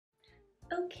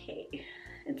Okay,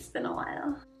 it's been a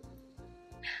while.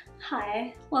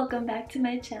 Hi, welcome back to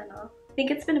my channel. I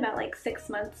think it's been about like 6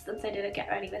 months since I did a get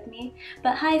ready with me.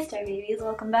 But hi STARBIES,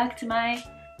 welcome back to my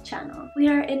channel. We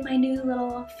are in my new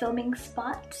little filming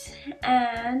spot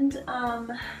and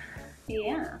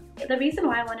yeah. The reason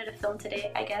why I wanted to film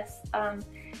today, I guess, I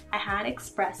had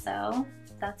ESPRESSO,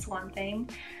 that's one thing.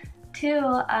 Two,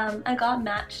 I got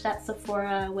matched at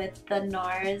Sephora with the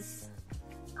NARS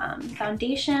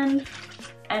foundation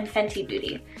and Fenty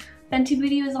Beauty. Fenty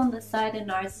Beauty was on this side and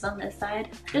NARS is on this side.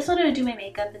 Just wanted to do my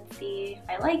makeup and see if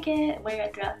I like it, wear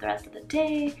it throughout the rest of the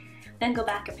day, then go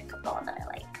back and pick up the one that I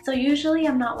like. So usually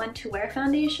I'm not one to wear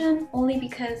foundation, only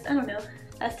because, I don't know,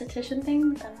 esthetician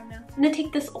things, I don't know. I'm gonna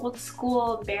take this old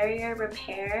school Barrier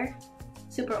Repair,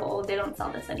 super old, they don't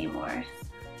sell this anymore,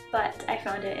 but I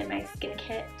found it in my skin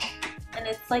kit and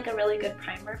it's like a really good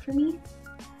primer for me.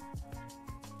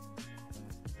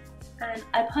 And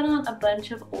I put on a bunch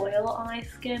of oil on my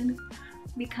skin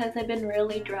because I've been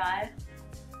really dry.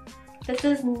 This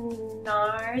is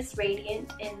NARS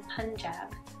Radiant in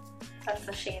Punjab. That's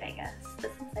the shade, I guess.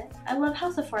 This is it. I love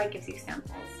how Sephora gives you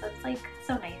samples, so it's like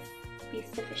so nice. Be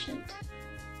sufficient.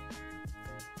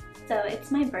 So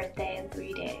it's my birthday in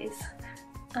 3 days.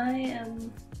 I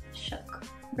am shook.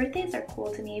 Birthdays are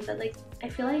cool to me, but like I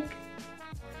feel like,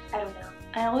 I don't know.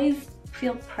 I always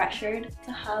feel pressured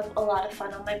to have a lot of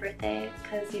fun on my birthday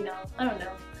because, you know, I don't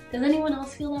know. Does anyone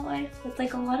else feel that way? It's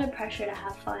like a lot of pressure to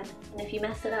have fun. And if you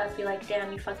mess it up, you're like,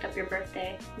 damn, you fucked up your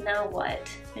birthday. Now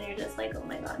what? And you're just like, oh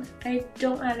my god. I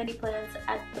don't have any plans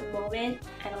at the moment.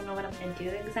 I don't know what I'm gonna do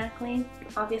exactly.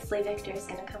 Obviously, Victor's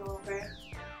gonna come over.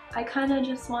 I kind of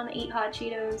just want to eat hot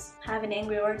Cheetos, have an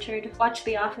Angry Orchard, watch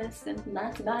The Office, and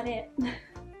that's about it.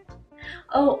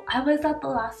 Oh, I was at the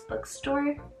last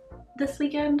bookstore this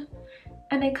weekend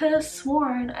and I could have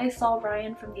sworn I saw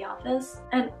Ryan from The Office,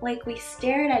 and like we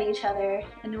stared at each other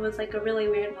and it was like a really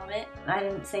weird moment. I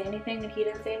didn't say anything and he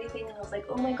didn't say anything and I was like,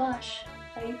 oh my gosh,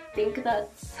 I think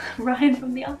that's Ryan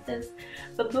from The Office.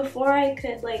 But before I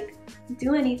could like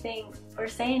do anything or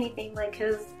say anything, like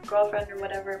his girlfriend or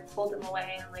whatever pulled him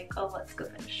away and like, oh, let's go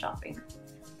finish shopping.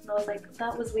 And I was like,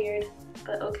 that was weird,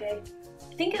 but okay.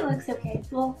 I think it looks okay.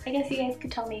 Well, I guess you guys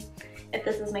could tell me if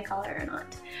this is my color or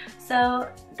not. So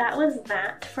that was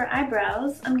that. For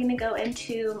eyebrows, I'm gonna go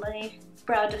into my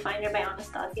brow definer by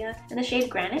Anastasia in the shade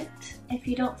Granite. If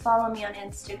you don't follow me on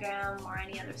Instagram or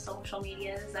any other social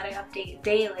medias that I update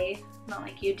daily, not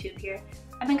like YouTube here,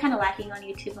 I've been kind of lacking on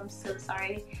YouTube, I'm so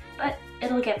sorry, but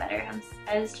it'll get better.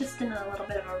 I was just in a little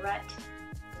bit of a rut,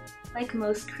 like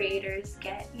most creators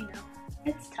get, you know,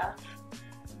 it's tough.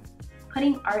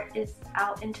 Putting art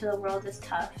out into the world is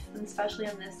tough, and especially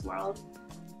in this world,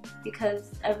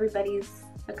 because everybody's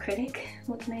a critic.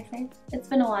 What can I say? It's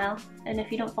been a while, and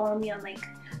if you don't follow me on like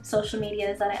social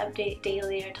medias that I update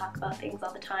daily or talk about things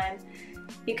all the time,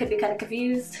 you could be kind of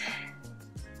confused.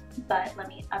 But let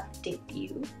me update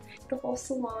you. The whole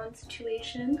salon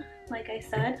situation, like I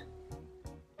said,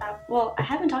 well, I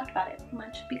haven't talked about it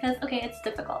much because, okay, it's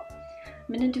difficult.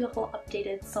 I'm gonna do a whole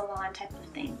updated salon type of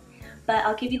thing, but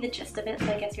I'll give you the gist of it so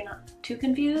I guess you're not too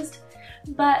confused.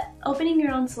 But opening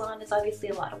your own salon is obviously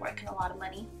a lot of work and a lot of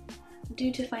money.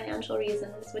 Due to financial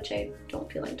reasons, which I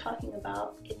don't feel like talking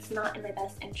about, it's not in my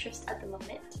best interest at the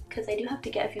moment because I do have to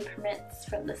get a few permits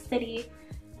from the city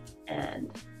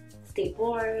and state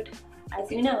board, as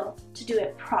you know, to do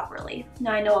it properly.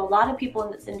 Now I know a lot of people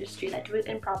in this industry that do it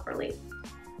improperly.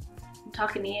 I'm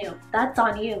talking to you. That's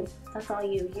on you. That's all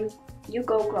you. You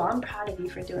go girl. I'm proud of you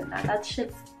for doing that. That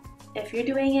shit's, if you're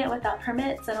doing it without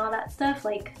permits and all that stuff,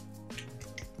 like,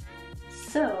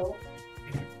 so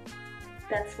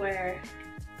that's where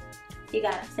you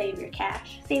gotta save your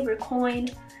cash, save your coin,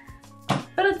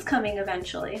 but it's coming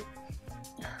eventually.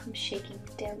 I'm shaking,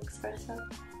 damn ESPRESSO.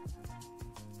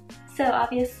 So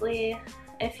obviously,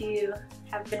 if you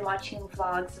have been watching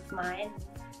vlogs of mine,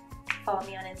 follow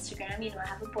me on Instagram, you know I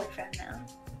have a boyfriend now.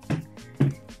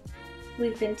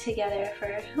 We've been together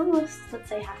for almost, let's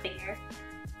say, half a year.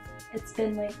 It's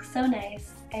been like so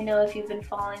nice. I know if you've been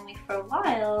following me for a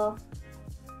while,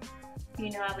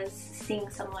 you know I was seeing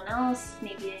someone else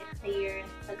maybe a year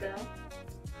ago,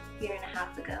 year and a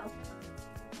half ago.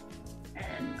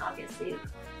 And obviously,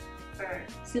 for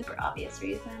super obvious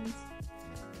reasons,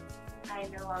 I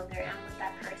no longer am with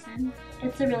that person.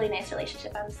 It's a really nice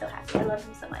relationship. I'm so happy. I love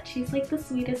him so much. He's like the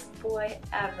sweetest boy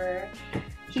ever.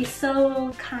 He's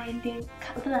so kind and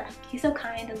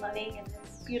loving, and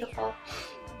it's beautiful.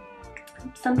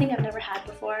 Something I've never had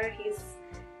before.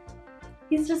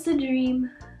 He's just a dream.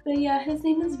 But yeah, his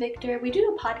name is Victor. We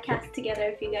do a podcast together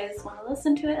if you guys want to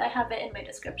listen to it. I have it in my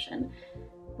description.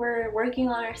 We're working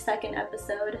on our second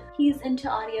episode. He's into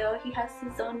audio. He has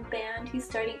his own band. He's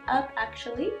starting up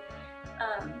actually.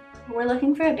 We're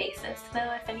looking for a bassist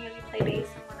though. If any of you play bass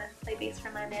and want to play bass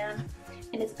for my man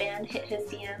and his band, hit his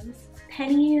DMs.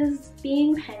 Penny is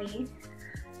being Penny,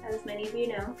 as many of you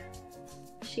know.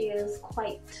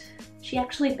 She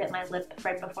actually bit my lip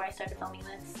right before I started filming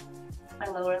this. My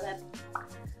lower lip.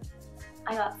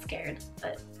 I got scared,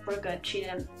 but we're good. She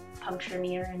didn't puncture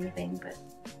me or anything, but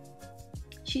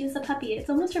she's a puppy. It's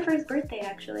almost her first birthday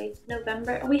actually.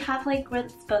 November. We're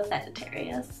both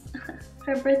Sagittarius.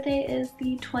 Her birthday is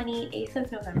the 28th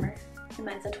of November and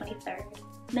mine's the 23rd.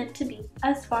 Meant to be.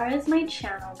 As far as my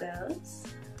channel goes,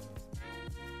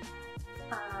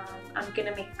 I'm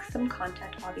gonna make some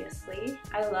content obviously.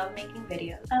 I love making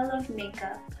videos. I love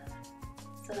makeup,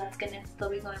 so that's gonna still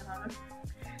be going on.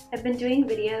 I've been doing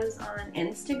videos on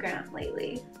Instagram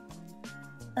lately.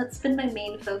 That's been my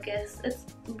main focus. It's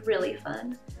really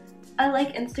fun. I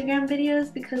like Instagram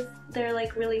videos because they're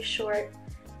like really short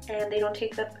and they don't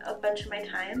take up a bunch of my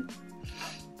time.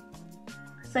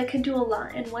 So I can do a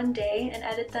lot in one day and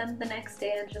edit them the next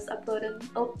day and just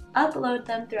upload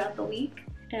them throughout the week.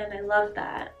 And I love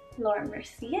that. Laura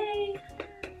Mercier,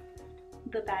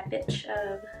 the bad bitch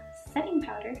of setting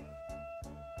powder.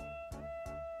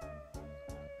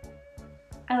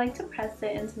 I like to press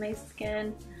it into my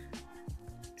skin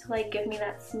to like give me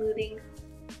that smoothing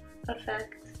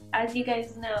effect. As you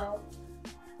guys know,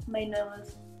 my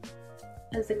nose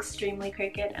is extremely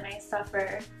crooked and I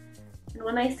suffer. And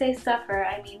when I say suffer,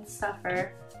 I mean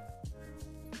suffer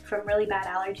from really bad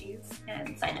allergies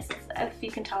and sinuses. If you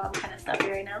can tell, I'm kind of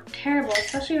stuffy right now. Terrible,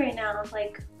 especially right now.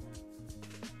 Like,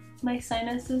 my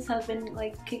sinuses have been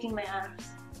like kicking my ass.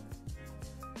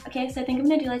 Okay, so I think I'm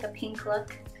gonna do like a pink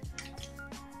look.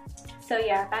 So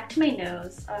yeah, back to my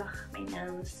nose. Ugh, my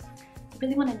nose. I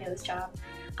really want a nose job.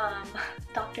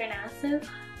 Dr. Nassif.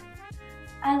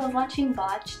 I love watching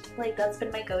Botched. Like, that's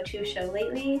been my go-to show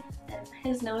lately. And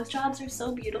his nose jobs are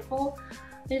so beautiful.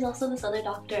 There's also this other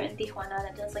doctor in Tijuana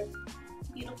that does like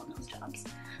beautiful nose jobs.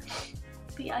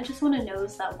 But yeah, I just want a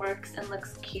nose that works and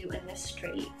looks cute and is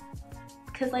straight.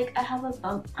 Cause like I have a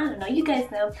bump. I don't know, you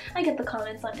guys know. I get the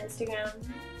comments on Instagram.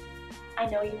 I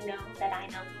know you know that I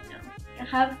know you know. I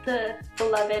have the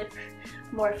beloved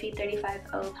Morphe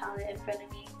 35O palette in front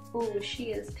of me. Ooh,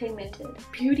 she is pigmented.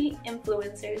 Beauty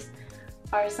influencers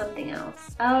are something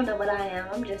else. I don't know what I am,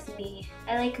 I'm just me.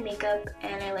 I like makeup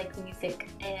and I like music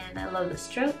and I love the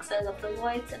strokes, I love the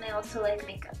voids, and I also like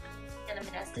makeup. And I'm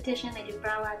an esthetician, I do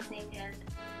brow waxing, and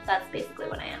that's basically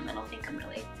what I am. I don't think I'm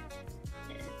really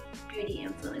a beauty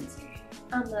influencer.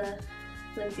 I'm the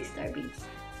LindseyStarbies.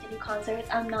 Any concerts?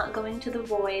 I'm not going to the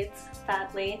voids,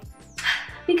 sadly,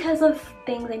 because of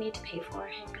things I need to pay for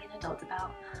and be an adult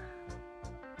about.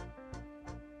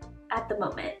 At the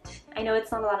moment. I know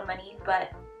it's not a lot of money,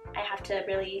 but I have to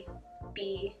really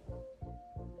be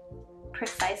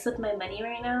precise with my money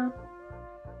right now.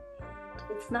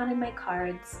 And it's not in my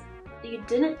cards. You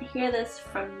didn't hear this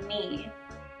from me.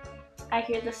 I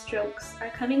hear the Strokes are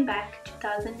coming back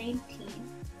 2019.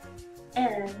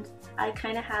 And I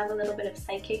kind of have a little bit of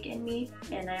psychic in me,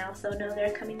 and I also know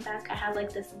they're coming back. I have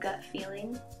like this gut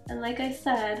feeling. And like I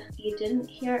said, you didn't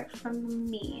hear it from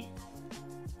me.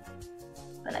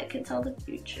 But I could tell the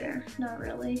future. Not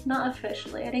really. Not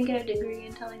officially. I didn't get a degree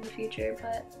in telling the future,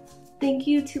 but thank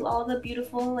you to all the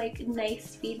beautiful, like,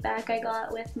 nice feedback I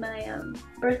got with my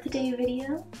birthday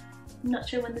video. I'm not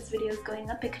sure when this video is going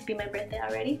up. It could be my birthday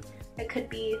already. It could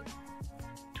be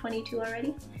 22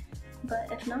 already.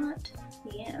 But if not,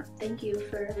 yeah, thank you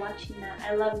for watching that.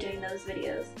 I love doing those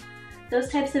videos. Those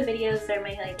types of videos are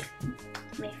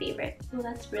my favorite. Oh,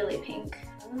 that's really pink.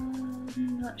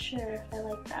 I'm not sure if I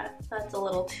like that. That's a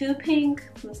little too pink.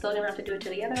 I'm still gonna have to do it to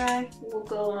the other eye. We'll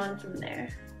go on from there.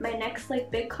 My next like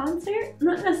big concert,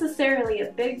 not necessarily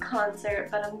a big concert,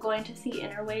 but I'm going to see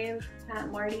Interwave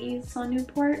at Marty's on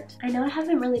Newport. I know I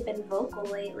haven't really been vocal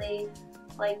lately.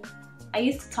 Like, I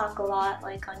used to talk a lot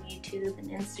like on YouTube and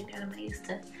Instagram. I used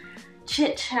to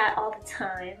chit chat all the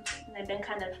time, and I've been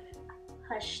kind of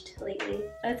hushed lately.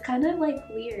 It's kind of like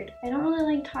weird. I don't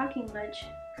really like talking much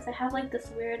because I have like this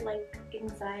weird like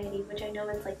anxiety, which I know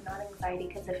it's like not anxiety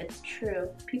because if it's true,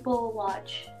 people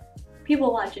watch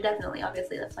it definitely,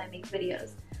 obviously that's why I make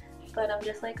videos. But I'm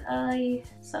just like,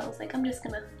 so I was like, I'm just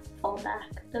gonna fall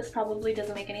back. This probably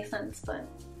doesn't make any sense, but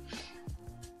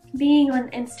being on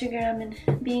Instagram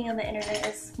and being on the internet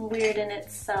is weird in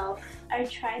itself. I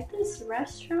tried this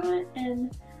restaurant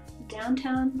in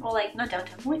downtown, well, like not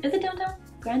downtown, wait, is it downtown?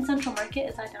 Grand Central Market,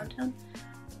 is that downtown?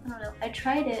 I don't know. I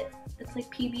tried it. It's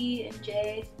like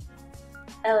PB&J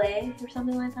LA or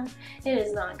something like that. It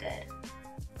is not good.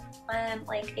 went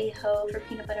like a hoe for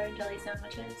peanut butter and jelly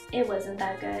sandwiches. It wasn't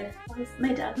that good.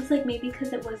 My dad was like, maybe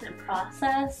because it wasn't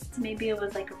processed, maybe it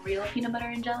was like real peanut butter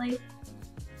and jelly.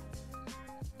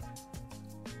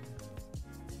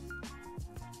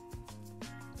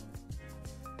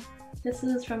 This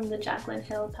is from the Jaclyn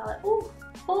Hill palette. Oh,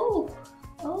 oh,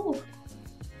 oh.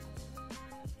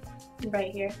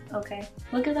 Right here, okay.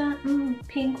 Look at that,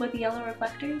 pink with yellow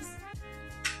reflectors.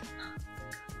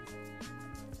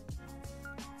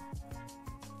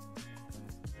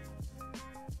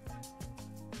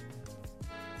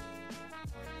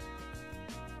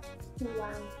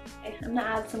 Wow. Okay, I'm gonna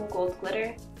add some gold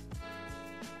glitter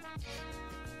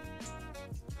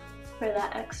for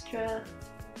that extra.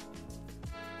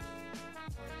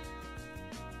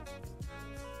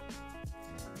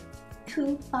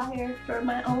 Too fire for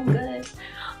my own good.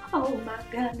 Oh my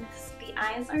goodness. The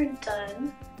eyes are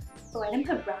done. Oh, I didn't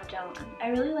put brow gel on. I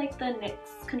really like the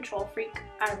NYX Control Freak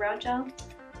eyebrow gel.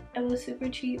 It was super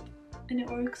cheap and it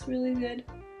works really good.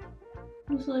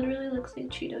 This literally looks like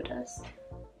Cheeto dust.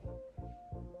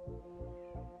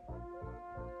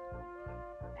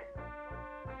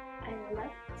 I like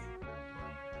it.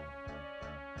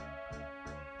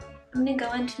 I'm gonna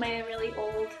go into my really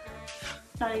old,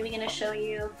 not even gonna show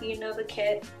you, you know the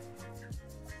kit.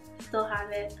 Still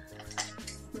have it.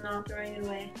 I'm not throwing it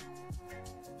away.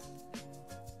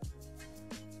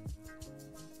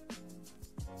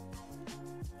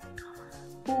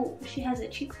 Oh, she has a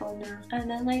cheekbone now. And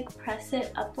then like press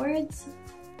it upwards.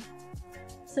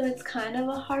 So it's kind of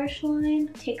a harsh line.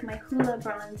 Take my Hoola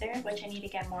bronzer, which I need to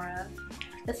get more of.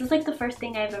 This is like the first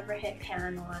thing I've ever hit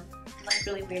pan on. I'm like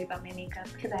really weird about my makeup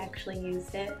because I actually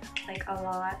used it like a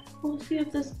lot. We'll see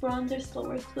if this bronzer still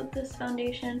works with this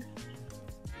foundation.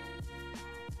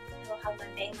 I'll have my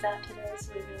bangs out today,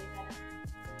 so we really gotta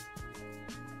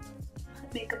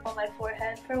put makeup on my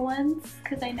forehead for once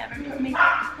because I never put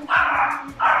makeup.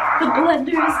 The blender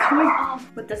is going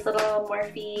off with this little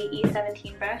Morphe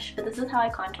E17 brush, but this is how I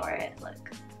contour it.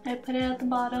 Look, I put it at the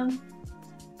bottom.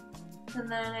 And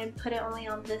then I put it only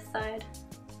on this side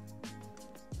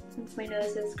since my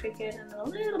nose is crooked, and a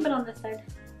little bit on this side.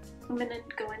 I'm gonna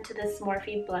go into this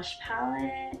Morphe blush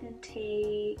palette and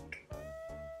take,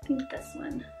 I think this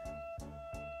one.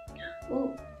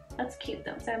 Oh, that's cute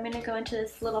though. So I'm gonna go into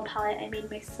this little palette I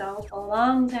made myself a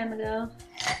long time ago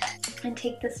and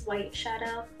take this white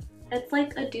shadow. It's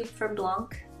like a dupe for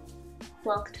Blanc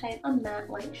type, a matte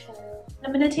white shadow.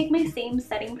 I'm gonna take my same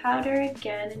setting powder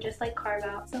again and just like carve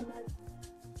out some of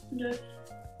just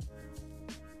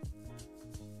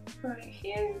right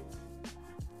here,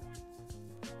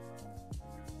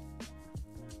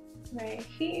 right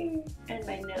here, and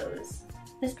my nose.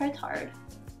 This part's hard.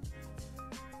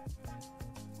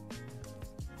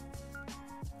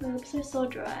 My lips are so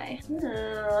dry. Oh,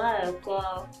 a lot of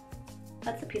glow.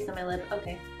 That's a piece of my lip.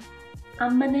 Okay.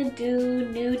 I'm gonna do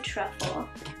Nude Truffle.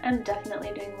 I'm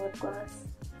definitely doing lip gloss.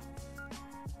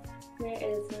 There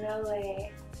is no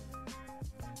way.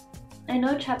 I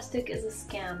know chapstick is a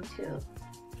scam too.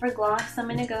 For gloss, I'm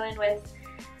gonna go in with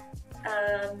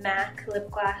MAC lip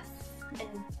gloss and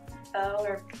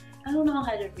or I don't know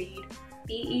how to read.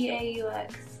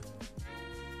 B-E-A-U-X.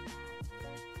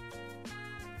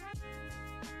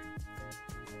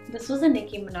 This was a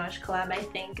Nicki Minaj collab, I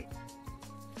think.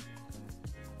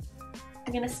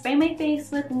 I'm gonna spray my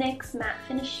face with NYX Matte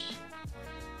Finish.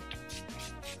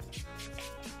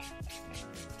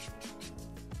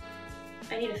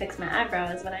 I need to fix my eyebrow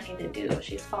is what I need to do.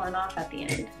 She's falling off at the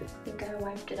end. I think I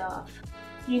wiped it off.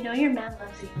 You know your man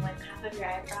loves you when half of your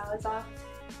eyebrow is off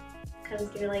because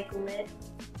you're like lit.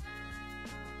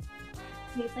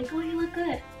 And he's like, oh, you look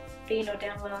good. But you know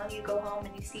damn well you go home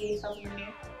and you see yourself in the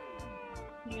mirror.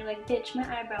 And you're like, bitch,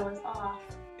 my eyebrow was off.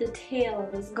 The tail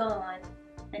was gone.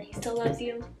 And he still loves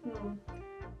you?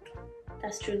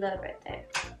 That's true love right there.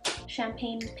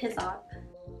 Champagne Pizzop.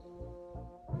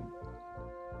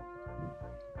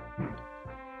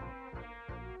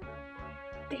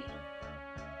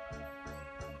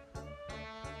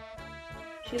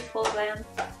 She's full glam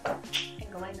and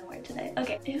going nowhere today.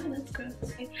 Okay, ew, that's gross.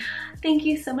 Okay. Thank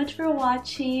you so much for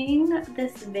watching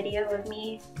this video of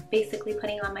me basically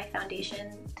putting on my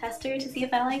foundation tester to see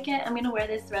if I like it. I'm gonna wear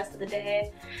this the rest of the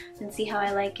day and see how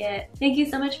I like it. Thank you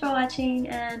so much for watching,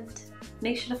 and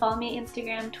make sure to follow me on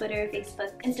Instagram, Twitter,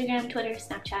 Facebook. Instagram, Twitter,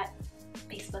 Snapchat,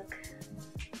 Facebook.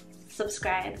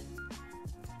 Subscribe.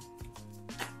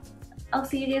 I'll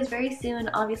see you guys very soon,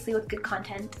 obviously with good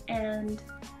content, and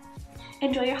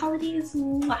enjoy your holidays.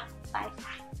 Mwah.